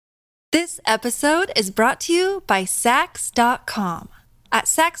This episode is brought to you by Sax.com. At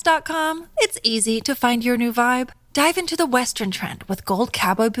Sax.com, it's easy to find your new vibe. Dive into the Western trend with gold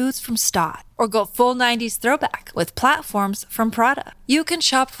cowboy boots from Stott, or go full 90s throwback with platforms from Prada. You can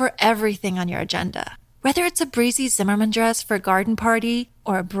shop for everything on your agenda, whether it's a breezy Zimmermann dress for a garden party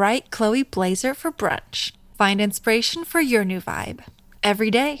or a bright Chloe blazer for brunch. Find inspiration for your new vibe every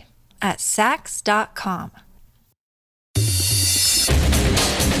day at Sax.com.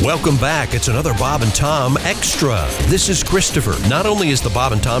 Welcome back. It's another Bob and Tom Extra. This is Christopher. Not only is the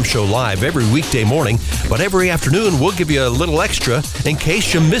Bob and Tom Show live every weekday morning, but every afternoon we'll give you a little extra in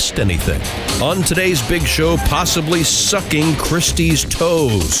case you missed anything. On today's big show, possibly sucking Kristi's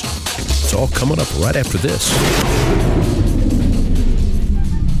toes. It's all coming up right after this.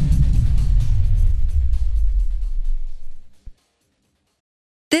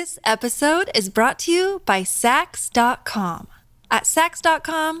 This episode is brought to you by Sax.com. At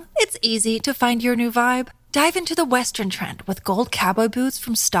Sax.com, it's easy to find your new vibe. Dive into the Western trend with gold cowboy boots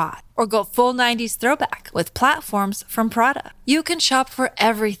from Stott, or go full 90s throwback with platforms from Prada. You can shop for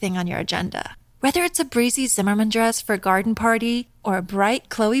everything on your agenda, whether it's a breezy Zimmermann dress for a garden party or a bright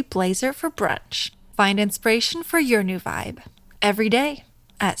Chloe blazer for brunch. Find inspiration for your new vibe every day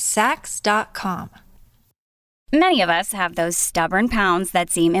at Sax.com. Many of us have those stubborn pounds that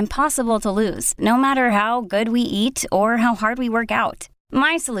seem impossible to lose, no matter how good we eat or how hard we work out.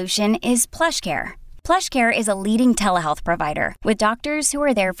 My solution is PlushCare. PlushCare is a leading telehealth provider with doctors who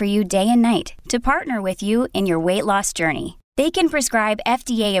are there for you day and night to partner with you in your weight loss journey. They can prescribe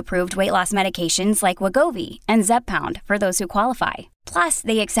FDA-approved weight loss medications like Wegovy and Zepbound for those who qualify. Plus,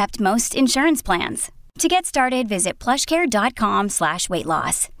 they accept most insurance plans. To get started, visit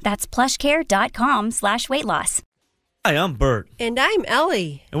plushcare.com/weightloss. That's plushcare.com/weightloss. Hi, I'm Bert. And I'm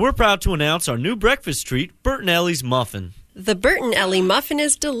Ellie. And we're proud to announce our new breakfast treat, Bert and Ellie's Muffin. The Bert and Ellie Muffin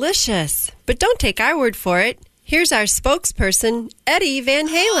is delicious. But don't take our word for it. Here's our spokesperson, Eddie Van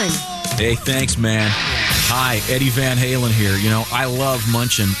Halen. Hey, thanks, man. Hi, Eddie Van Halen here. You know, I love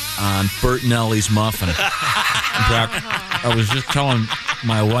munching on Bert and Ellie's Muffin. In fact, I was just telling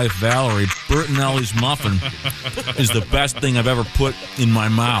my wife, Valerie, Bert and Ellie's Muffin is the best thing I've ever put in my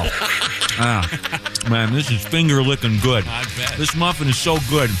mouth. Man, this is finger-licking good. This muffin is so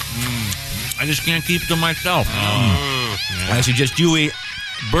good. I just can't keep it to myself. I suggest you eat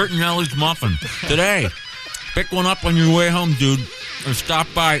Bert and Ellie's Muffin today. Pick one up on your way home, dude, or stop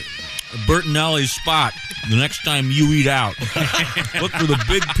by Bert and Ellie's spot the next time you eat out. Look for the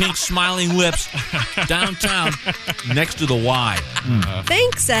big pink smiling lips downtown next to the Y.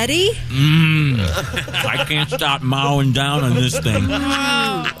 Thanks, Eddie. I can't stop mowing down on this thing.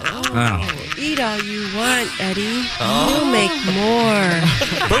 Eat all you want, Eddie. We'll make more.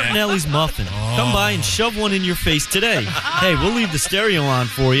 Bert and Ellie's Muffin. Come by and shove one in your face today. Hey, we'll leave the stereo on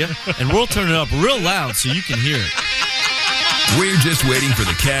for you, and we'll turn it up real loud so you can hear it. We're just waiting for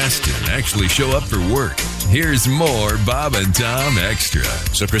the cast to actually show up for work. Here's more Bob and Tom Extra.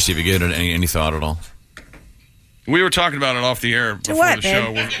 So, Kristi, have you given any thought at all? We were talking about it off the air before the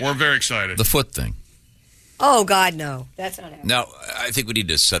show. We're very excited. The foot thing. Oh, God, no. That's not happening. Now, I think we need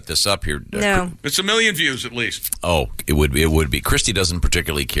to set this up here. No. It's 1 million views at least. Oh, it would be. Kristi doesn't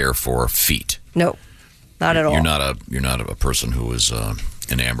particularly care for feet. No, not at all. You're not a person who is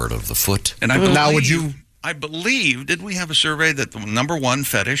enamored of the foot. And I believe, now, did we have a survey that the number one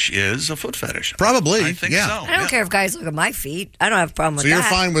fetish is a foot fetish? Probably. I think so. I don't care if guys look at my feet. I don't have a problem with that. So you're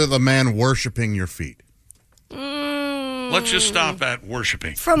fine with a man worshiping your feet? Let's just stop at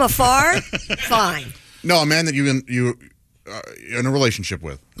worshiping. From afar? Fine. No, a man that you're in a relationship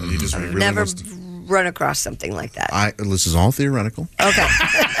with. And he just really never run across something like that. This is all theoretical. Okay.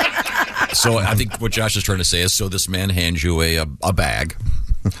 So I think what Josh is trying to say is, so this man hands you a bag.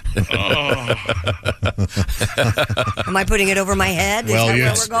 Am I putting it over my head? Is that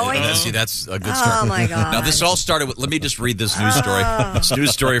where we're going? See, that's a good start. Oh, my God. Now, this all started with, let me just read this news story. This news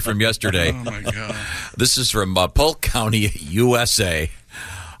story from yesterday. Oh, my God. This is from Polk County, USA.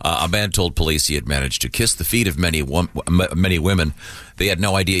 A man told police he had managed to kiss the feet of many women. They had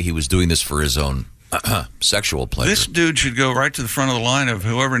no idea he was doing this for his own sexual pleasure. This dude should go right to the front of the line of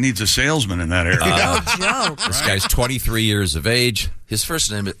whoever needs a salesman in that area. No joke. This guy's 23 years of age. His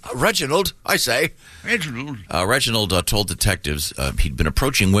first name is Reginald, I say. Reginald told detectives he'd been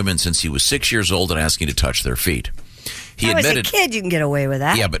approaching women since he was 6 years old and asking to touch their feet. He admitted, as a kid, you can get away with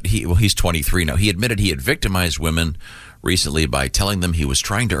that. Yeah, but he's 23 now. He admitted he had victimized women recently by telling them he was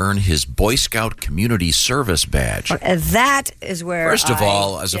trying to earn his Boy Scout Community Service badge. That is where First of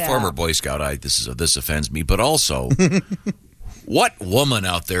all, as a former Boy Scout, this offends me, but also, What woman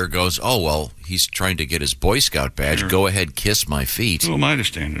out there goes, oh, well, he's trying to get his Boy Scout badge. Go ahead, kiss my feet. Who am I to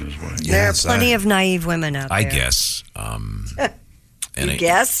stand in his way? There are plenty of naive women out there. I guess. You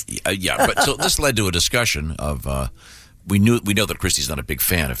guess? Yeah, but so this led to a discussion of we know that Kristi's not a big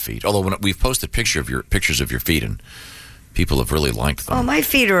fan of feet. Although when we've posted pictures of your feet, and people have really liked them. Oh, my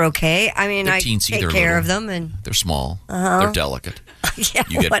feet are okay. I mean, They're I teensy, take they're care little. of them, and They're small. Uh-huh. They're delicate. yeah,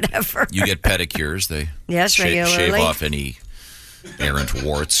 whatever. You get pedicures. They regularly. shave off any errant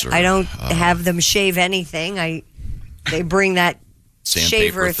warts. Or, I don't have them shave anything. They bring that sandpaper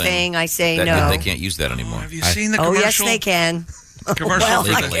shaver thing. I say no. They can't use that anymore. Have you seen the commercial? Oh, yes, they can. Commercial well,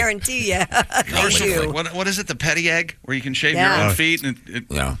 for I the- guarantee you. Commercial They for- do. What is it? The petty egg, where you can shave Yeah. your own feet and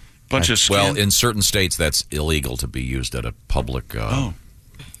Yeah. bunch of skin. Well, in certain states, that's illegal to be used at a public.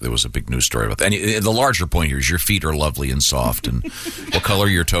 There was a big news story about that. And the larger point here is your feet are lovely and soft. And what color are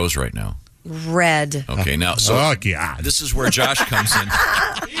your toes right now? Red. Okay, now this is where Josh comes in.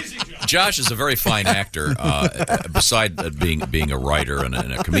 Josh is a very fine actor, beside being a writer and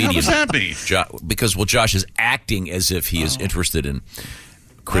a comedian. How does that mean? Because Josh is acting as if he is interested in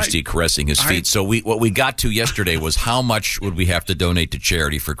Kristi caressing his feet. So what we got to yesterday was how much would we have to donate to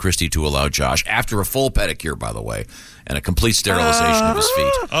charity for Kristi to allow Josh, after a full pedicure, by the way, and a complete sterilization of his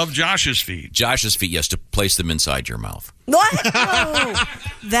feet. Of Josh's feet. Josh's feet, yes, to place them inside your mouth. What? No.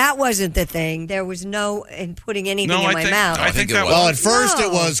 That wasn't the thing. There was no in putting anything in my mouth. I think that was. Well, at first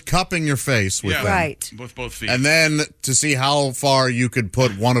it was cupping your face with them. Right. With both feet. And then to see how far you could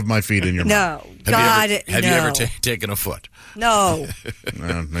put one of my feet in your mouth. No. Have you no. ever taken a foot? No.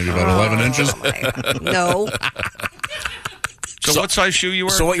 Maybe about 11 inches? No. So what size shoe you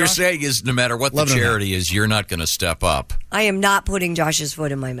wear? So what you're Josh? saying is no matter what the 11 and a half. charity is, you're not going to step up. I am not putting Josh's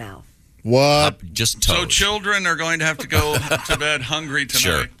foot in my mouth. What? Just toes. So children are going to have to go to bed hungry tonight.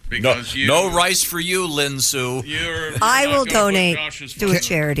 Sure. Because No rice for you, Lin Sue. I will not gonna put donate Josh's to foot a in.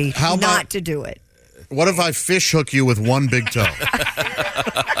 charity How about- not to do it. What if I fish hook you with one big toe?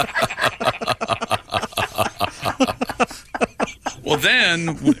 Well,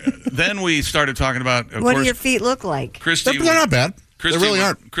 then we started talking about, of What do course, your feet look like? Kristi. They're not bad. Kristi They really would,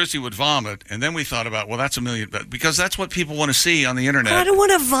 aren't. Kristi would vomit, and then we thought about, well, that's $1 million, because that's what people want to see on the internet. I don't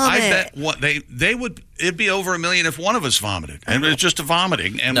want to vomit. I bet they would. It'd be over $1 million if one of us vomited, and it was just a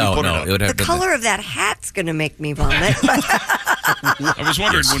vomiting, and No, we put no, it up. it would have The color of that hat's going to make me vomit. I was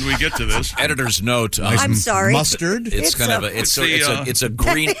wondering when we get to this. Editor's note. I'm sorry. Mustard? It's kind of it's a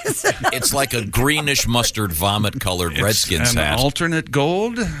green. It's like a greenish mustard vomit colored Redskins an hat. alternate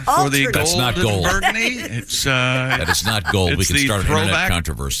gold for the Alternate. gold. That's not gold. Burgundy. It's That is not gold. We it's can the start an internet throwback-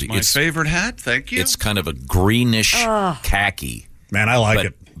 controversy. My favorite hat. Thank you. It's kind of a greenish khaki. Man, I like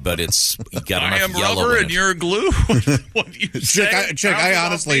it. But it's got I enough am yellow rubber in and it. you're glue. What you say? I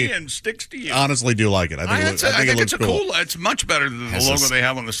honestly- and sticks to you. Honestly do like it. I think it looks it's a cool. It's much better than the Has logo this- they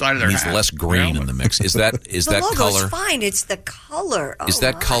have on the side of their Needs hat. less green in the mix. Is that the that logo's color? fine. It's the color. Is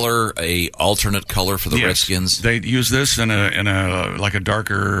that color a alternate color for the Yes. Redskins? They use this in a like a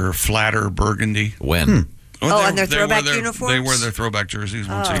darker, flatter burgundy. When? on their they throwback wear uniforms? They wear their throwback jerseys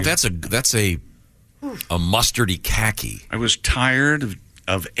once a year. That's a mustardy khaki. I was tired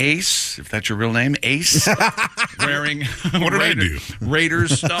of Ace, if that's your real name, Ace, wearing What did I do?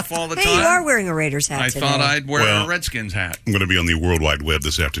 Raiders stuff all the Hey, time. you are wearing a Raiders hat I today. thought I'd wear Well, a Redskins hat. I'm going to be on the World Wide Web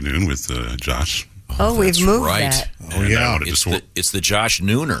this afternoon with Josh. Oh, we've That's moved right. that. Oh, yeah. I wanted to swap- It's the Josh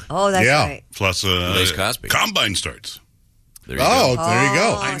Nooner. Oh, that's Yeah. right. plus Blaze Cosby. Combine starts. There you Oh, go. there you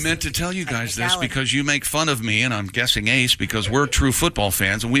go. I meant to tell you guys this salad. because you make fun of me, and I'm guessing Ace, because we're true football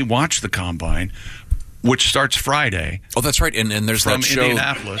fans, and we watch the Combine, which starts Friday. Oh, that's right. And there's From that show.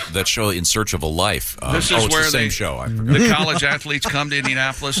 Indianapolis. That show, In Search of a Life. This is it's where the same they- show. I forgot. The college athletes come to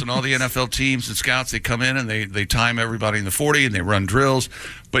Indianapolis, and all the NFL teams and scouts, they come in and they time everybody in the 40, and they run drills.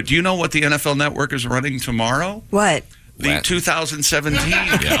 But do you know what the NFL Network is running tomorrow? What? The 2017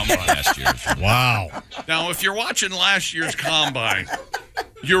 Combine. Last year's. Wow. Now, if you're watching last year's Combine,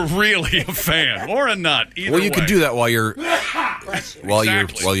 you're really a fan or a nut. Either Well, you way. can do that while you're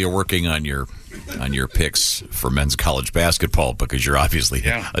Exactly. while you're working on your picks for men's college basketball, because you're obviously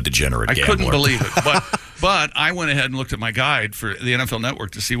a degenerate I gambler. couldn't believe it, but I went ahead and looked at my guide for the NFL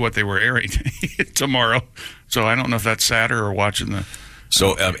Network to see what they were airing tomorrow. So I don't know if that's sadder or watching the.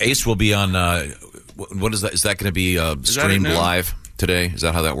 So Ace will be on. What is that? Is that going to be streamed at noon? live today? Is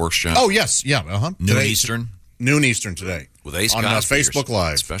that how that works, John? Oh, yes. Yeah. Noon Today- Eastern Noon Eastern today. with Ace on Cosby, Facebook your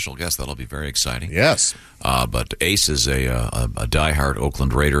Live. Special guest. That'll be very exciting. Yes. But Ace is a diehard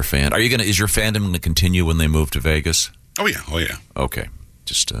Oakland Raider fan. Is your fandom going to continue when they move to Vegas? Oh, yeah. Oh, yeah. Okay.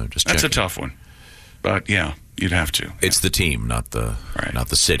 Just That's checking. a tough one, but yeah. You'd have to. It's the team, not the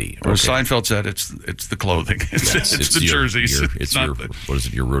city. Or Seinfeld said, it's the clothing. It's the jerseys. What is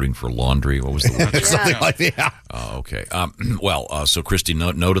it? You're rooting for laundry. What was the word? Something like that. Oh, okay. So Kristi,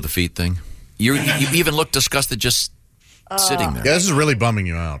 no to the feet thing. You even look disgusted just sitting there. Yeah, this is really bumming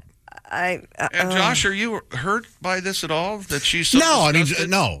you out. And Josh, are you hurt by this at all? That she's so disgusted?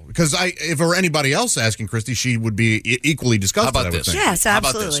 No, because if it were anybody else asking Kristi, she would be equally disgusted. How about this? Yes,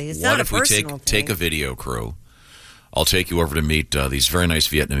 absolutely. It's not a personal thing. Take a video crew? I'll take you over to meet these very nice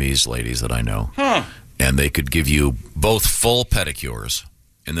Vietnamese ladies that I know, and they could give you both full pedicures,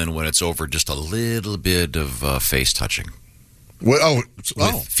 and then when it's over, just a little bit of face touching. With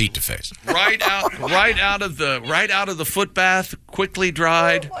feet to face, right out of the foot bath, quickly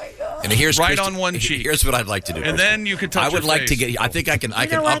dried. Oh my God. And here's right on one cheek. Here's what I'd like to do, and then you could touch. I would like to get. I think I can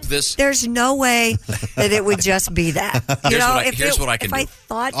up this. There's no way that it would just be that. Here's what I can do. I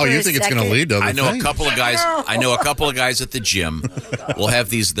thought, you think it's going to lead to? I know a couple of guys. I know a couple of guys at the gym. We'll have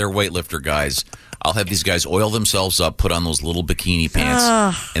they're weightlifter guys. I'll have these guys oil themselves up, put on those little bikini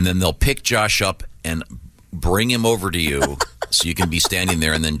pants, and then they'll pick Josh up and bring him over to you. So you can be standing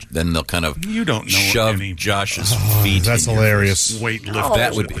there, and then they'll kind of shove Josh's feet. That's hilarious. Weightlifters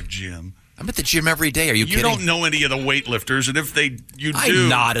that would be the gym. I'm at the gym every day. Are you kidding? You don't know any of the weightlifters, and if you do, I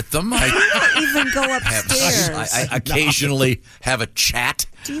nod at them. You don't even go upstairs. I occasionally have a chat.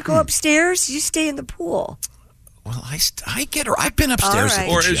 Do you go upstairs? You stay in the pool. Well, I get her. I've been upstairs. Right.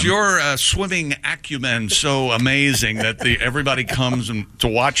 Or is your swimming acumen so amazing that everybody comes to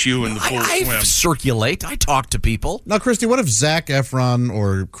watch you in the pool I swim? Circulate. I talk to people. Now, Kristi, what if Zac Efron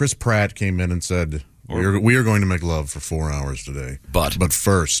or Chris Pratt came in and said, we are going to make love for 4 hours today. But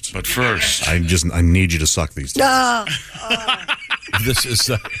first. I need you to suck these teeth. This is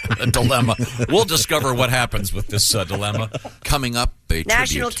a dilemma. We'll discover what happens with this dilemma. Coming up,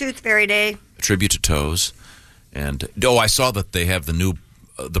 National Tooth Fairy Day. A tribute to toes. And I saw that they have the new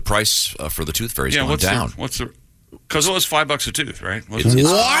the price for the tooth fairies going down. Because it was $5 a tooth, right? What?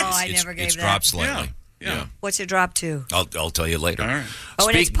 I never gave that. It's dropped slightly. Yeah. What's it drop to? I'll tell you later. All right.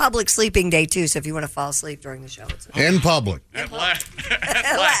 And it's public sleeping day, too, so if you want to fall asleep during the show. In public. At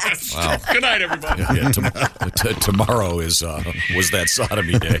last. Wow. Good night, everybody. Tomorrow was that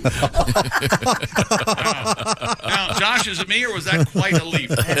sodomy day. Now, Josh, is it me, or was that quite a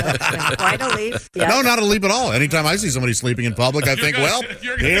leap? Quite a leap. Yeah. No, not a leap at all. Anytime I see somebody sleeping in public, I think,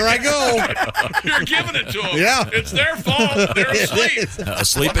 here I go. You're giving it to them. Yeah. It's their fault. They're asleep. A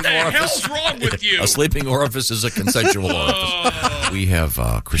sleeping orifice. orifice. What the hell's wrong with you? A sleeping orifice is a consensual orifice. We have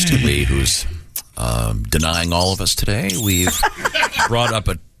Kristi Lee, who's denying all of us today. We've brought up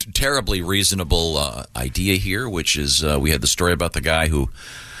a terribly reasonable idea here, which is we had the story about the guy who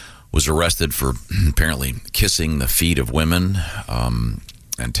was arrested for apparently kissing the feet of women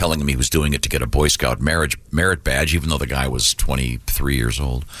and telling him he was doing it to get a Boy Scout merit badge, even though the guy was 23 years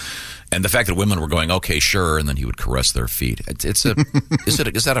old. And the fact that women were going, okay, sure, and then he would caress their feet. Is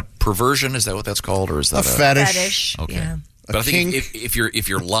that a perversion? Is that what that's called, or is that a fetish? Okay. Yeah. But I think if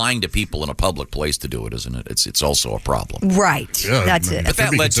you're lying to people in a public place to do it, isn't it? It's also a problem. Right. Yeah, that's it. But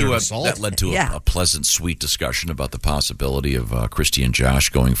that led to a pleasant, sweet discussion about the possibility of Kristi and Josh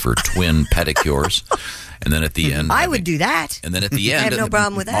going for twin pedicures, and then at the end, I would do that. And then at the end, I have no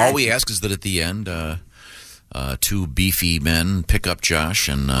problem with that. All we ask is that at the end, two beefy men pick up Josh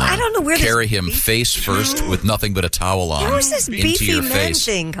and I don't know where carry him face first with nothing but a towel on. Where does this beefy your men face.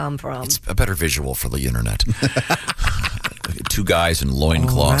 thing come from? It's a better visual for the internet. Two guys in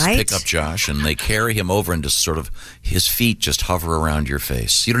loincloths pick up Josh, and they carry him over and just sort of, his feet just hover around your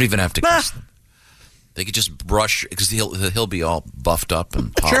face. You don't even have to kiss them. They could just brush, because he'll be all buffed up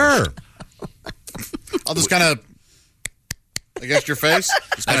and polished. Sure. I'll just kind of against your face.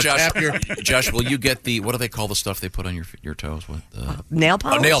 Josh, will you get what do they call the stuff they put on your toes? What nail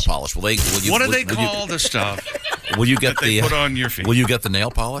polish? Nail polish. What do they call the stuff? Will you get they put on your feet? Will you get the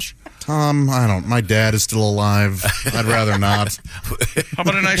nail polish? Tom, I don't. My dad is still alive. I'd rather not. How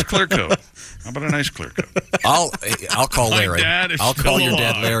about a nice clear coat? I'll call Larry. I'll call your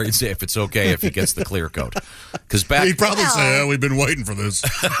dad, alive. Larry, and say if it's okay if he gets the clear coat. Because he'd probably say, "We've been waiting for this."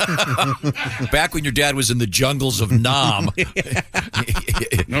 Back when your dad was in the jungles of Nam,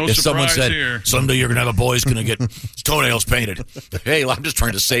 if someone said, here. "Someday you're gonna have a boy who's gonna get his toenails painted," hey, I'm just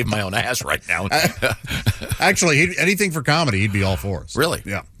trying to save my own ass right now. Actually, anything for comedy, he'd be all for us. Really?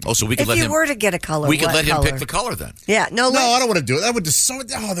 Yeah. Oh, so we could if let you him. were to get a color, We could let him color? pick the color then. Yeah. No, I don't want to do it. That would just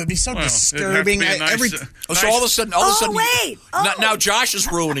that'd be so disturbing. So all of a sudden, wait. Now Josh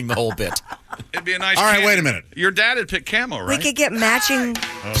is ruining the whole bit. It'd be a nice. All right, wait a minute. Your dad had picked camo, right? We could get matching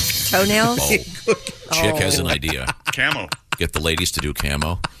toenails. Chick has an idea. Camo. Get the ladies to do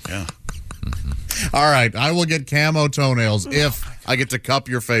camo. Yeah. All right, I will get camo toenails if I get to cup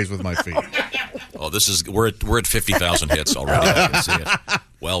your face with my feet. Oh, we're at 50,000 hits already. I can see it.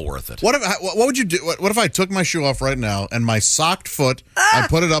 Well worth it. What would you do? What if I took my shoe off right now and my socked foot, I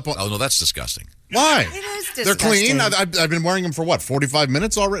put it up on... Oh, no, that's disgusting. Why? It is disgusting. They're clean. I've been wearing them for, 45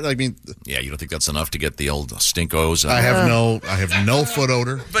 minutes already? I mean... Yeah, you don't think that's enough to get the old stinkos? I have no foot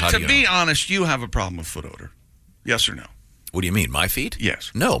odor. But to be honest, you have a problem with foot odor. Yes or no? What do you mean, my feet?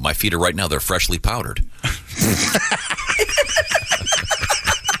 Yes. No, my feet are right now, they're freshly powdered.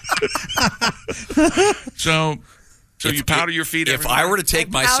 So you powder your feet every If I were to take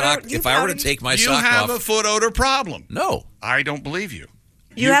my sock off... You have a foot odor problem. No. I don't believe you.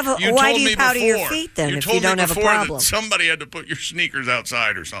 Why do you powder your feet then if you don't have a problem? That somebody had to put your sneakers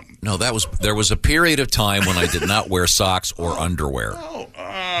outside or something. No, there was a period of time when I did not wear socks or underwear.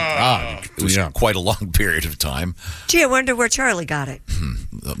 It was quite a long period of time. Gee, I wonder where Charlie got it.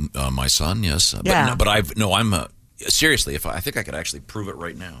 My son, yes. Yeah. I'm seriously, I think I could actually prove it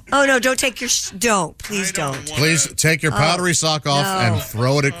right now. Oh no! Don't take your please don't. Please take your powdery sock off and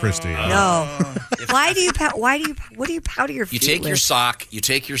throw it at Kristi. No. What do you powder your feet? You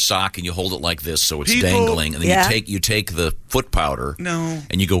take your sock and you hold it like this so it's dangling, and then you take the foot powder. No.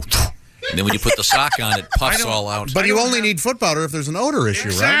 And you go. And then when you put the sock on, it puffs all out. But you only need foot powder if there's an odor issue,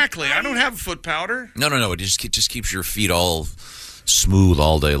 right? Exactly. I don't have foot powder. No. It just keeps your feet all smooth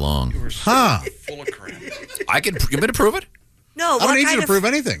all day long. Full of crap. You want me to prove it? No, I don't need you to prove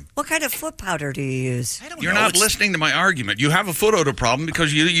anything. What kind of foot powder do you use? You're not listening to my argument. You have a foot odor problem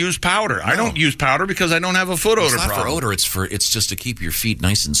because you use powder. No. I don't use powder because I don't have a foot odor problem. It's not for odor. It's just to keep your feet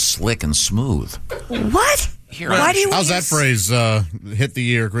nice and slick and smooth. What? Why do you? How's that phrase hit the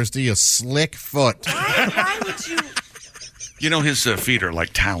ear, Kristi? A slick foot. Why would you? You know his feet are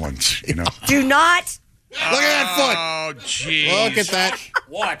like talons. You know. Do not. Look at that foot. Oh, jeez. Look at that.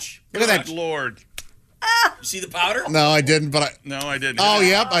 Watch. Look at that. Lord. You see the powder? No, I didn't. No, I didn't. Oh,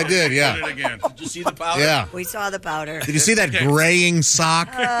 yep, I did. Yeah. Put it again. Did you see the powder? Yeah. We saw the powder. Did you see that graying sock?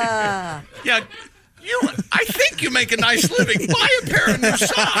 Yeah. I think you make a nice living. Buy a pair of new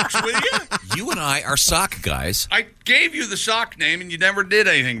socks, will you? You and I are sock guys. I gave you the sock name, and you never did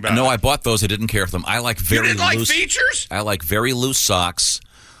anything about it. No, I bought those. I didn't care for them. I like very loose. You didn't like features? I like very loose socks.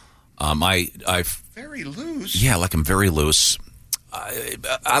 Very loose? Yeah, I like them very loose.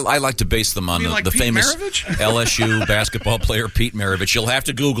 I like to base them on the famous LSU basketball player Pete Maravich. You'll have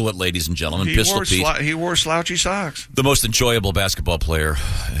to Google it, ladies and gentlemen. He wore slouchy socks. The most enjoyable basketball player,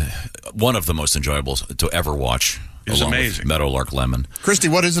 one of the most enjoyable to ever watch. It's amazing. Meadowlark Lemon. Kristi,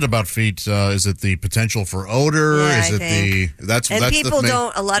 what is it about feet? Is it the potential for odor? Yeah, is it that's people the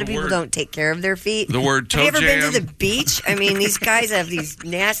don't. A lot of people don't take care of their feet. The word toe Have you ever jam. been to the beach? I mean, these guys have these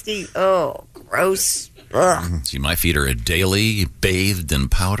nasty, gross. Ugh. See, my feet are daily bathed in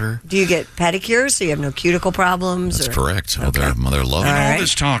powder. Do you get pedicures so you have no cuticle problems? That's correct. Oh, they're lovely. All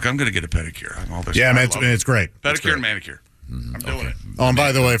this talk, I'm going to get a pedicure. It's great. Pedicure and manicure. I'm doing it. Oh, and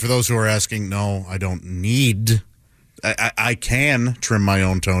by the way, for those who are asking, no, I don't need. I can trim my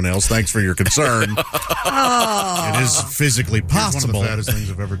own toenails. Thanks for your concern. It is physically possible. One of the fattest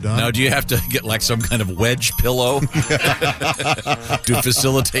things I've ever done. Now, do you have to get like some kind of wedge pillow to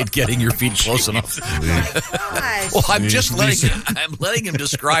facilitate getting your feet close enough? Well, I'm letting him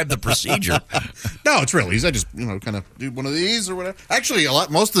describe the procedure. No, it's real easy. I just kind of do one of these or whatever. Actually,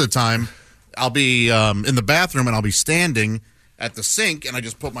 most of the time, I'll be in the bathroom and I'll be standing at the sink and I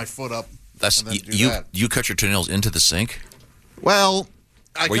just put my foot up. That's you cut your toenails into the sink? Well,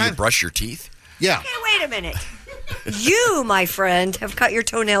 you brush your teeth? Yeah. Okay, wait a minute. You, my friend, have cut your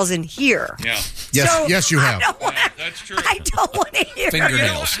toenails in here. Yeah. Yes, you have. That's true. I don't want to hear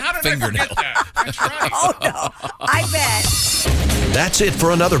fingernails. How did I forget that? That's right. Oh no, I bet. That's it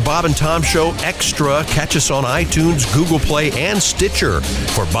for another Bob and Tom Show Extra. Catch us on iTunes, Google Play, and Stitcher.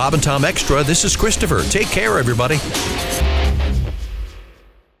 For Bob and Tom Extra, this is Christopher. Take care, everybody.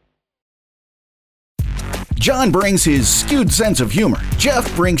 John brings his skewed sense of humor.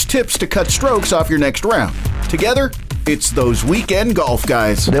 Jeff brings tips to cut strokes off your next round. Together, it's those weekend golf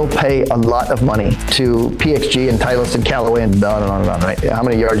guys. They'll pay a lot of money to PXG and Titleist and Callaway and on and on and on, right? How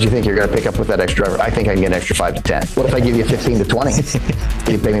many yards do you think you're going to pick up with that extra driver? I think I can get an extra 5 to 10. What if I give you 15 to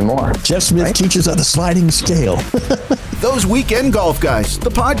 20? You pay me more. Jeff Smith teaches on a sliding scale. Those Weekend Golf Guys, the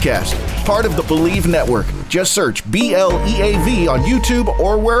podcast, part of the Believe Network. Just search BLEAV on YouTube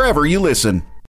or wherever you listen.